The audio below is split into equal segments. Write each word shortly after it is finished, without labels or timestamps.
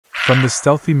From the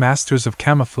stealthy masters of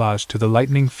camouflage to the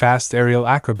lightning-fast aerial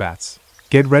acrobats,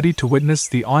 get ready to witness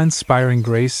the awe-inspiring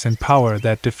grace and power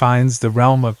that defines the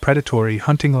realm of predatory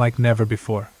hunting like never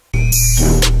before.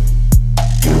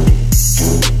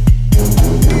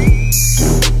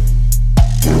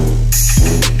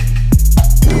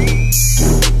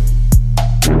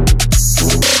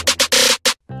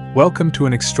 Welcome to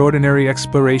an extraordinary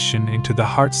exploration into the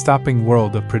heart-stopping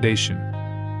world of predation.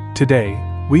 Today,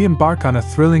 we embark on a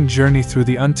thrilling journey through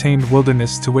the untamed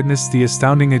wilderness to witness the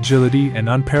astounding agility and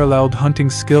unparalleled hunting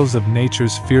skills of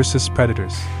nature's fiercest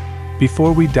predators.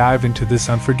 Before we dive into this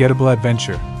unforgettable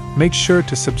adventure, make sure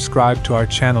to subscribe to our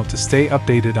channel to stay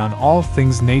updated on all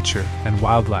things nature and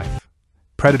wildlife.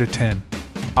 Predator 10.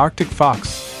 Arctic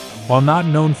Fox. While not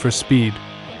known for speed,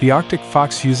 the Arctic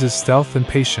fox uses stealth and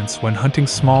patience when hunting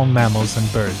small mammals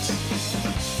and birds.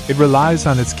 It relies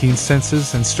on its keen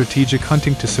senses and strategic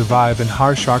hunting to survive in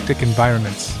harsh Arctic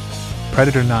environments.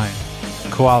 Predator 9.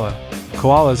 Koala.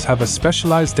 Koalas have a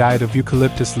specialized diet of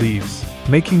eucalyptus leaves,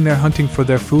 making their hunting for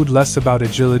their food less about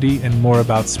agility and more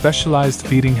about specialized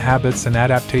feeding habits and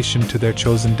adaptation to their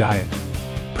chosen diet.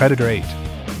 Predator 8.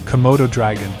 Komodo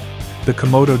dragon. The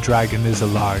Komodo dragon is a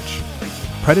large,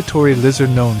 predatory lizard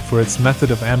known for its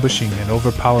method of ambushing and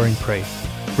overpowering prey,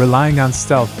 relying on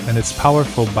stealth and its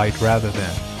powerful bite rather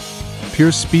than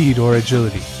pure speed or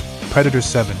agility. Predator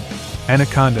 7.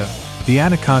 Anaconda. The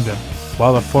anaconda,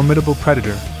 while a formidable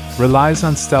predator, relies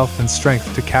on stealth and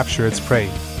strength to capture its prey,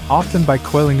 often by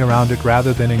coiling around it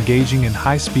rather than engaging in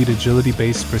high-speed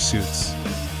agility-based pursuits.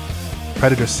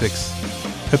 Predator 6.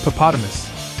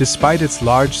 Hippopotamus. Despite its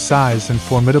large size and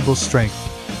formidable strength,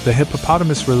 the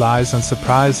hippopotamus relies on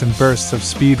surprise and bursts of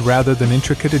speed rather than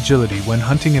intricate agility when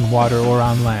hunting in water or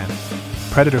on land.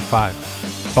 Predator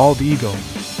 5. Bald eagle.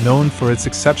 Known for its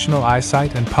exceptional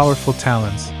eyesight and powerful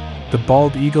talons, the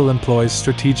bald eagle employs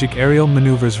strategic aerial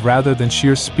maneuvers rather than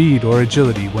sheer speed or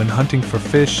agility when hunting for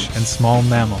fish and small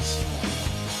mammals.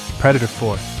 Predator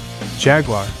 4.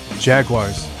 Jaguar.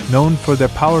 Jaguars, known for their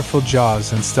powerful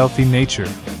jaws and stealthy nature,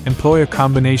 employ a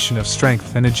combination of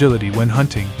strength and agility when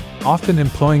hunting, often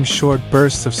employing short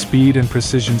bursts of speed and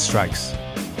precision strikes.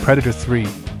 Predator 3.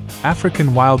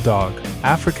 African wild dog.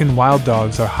 African wild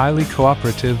dogs are highly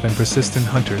cooperative and persistent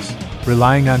hunters,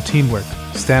 relying on teamwork,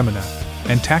 stamina,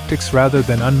 and tactics rather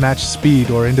than unmatched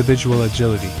speed or individual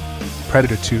agility.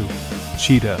 Predator 2.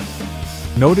 Cheetah.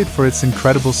 Noted for its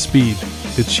incredible speed,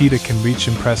 the cheetah can reach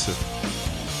impressive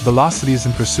velocities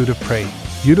in pursuit of prey,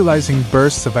 utilizing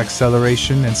bursts of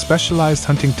acceleration and specialized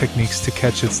hunting techniques to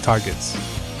catch its targets.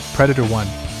 Predator 1.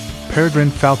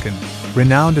 Peregrine falcon.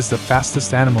 Renowned as the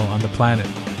fastest animal on the planet,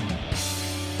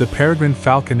 the peregrine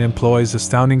falcon employs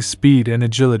astounding speed and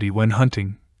agility when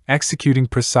hunting, executing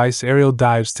precise aerial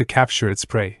dives to capture its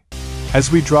prey.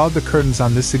 As we draw the curtains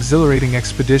on this exhilarating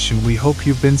expedition, we hope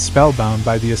you've been spellbound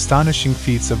by the astonishing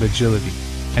feats of agility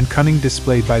and cunning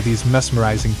displayed by these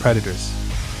mesmerizing predators.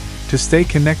 To stay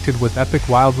connected with epic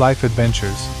wildlife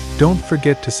adventures, don't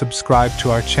forget to subscribe to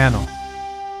our channel.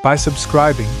 By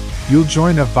subscribing, you'll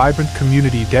join a vibrant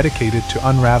community dedicated to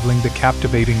unraveling the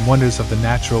captivating wonders of the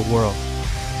natural world.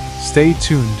 Stay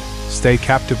tuned, stay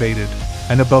captivated,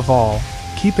 and above all,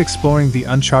 keep exploring the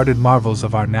uncharted marvels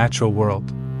of our natural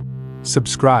world.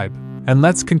 Subscribe, and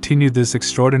let's continue this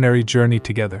extraordinary journey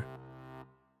together.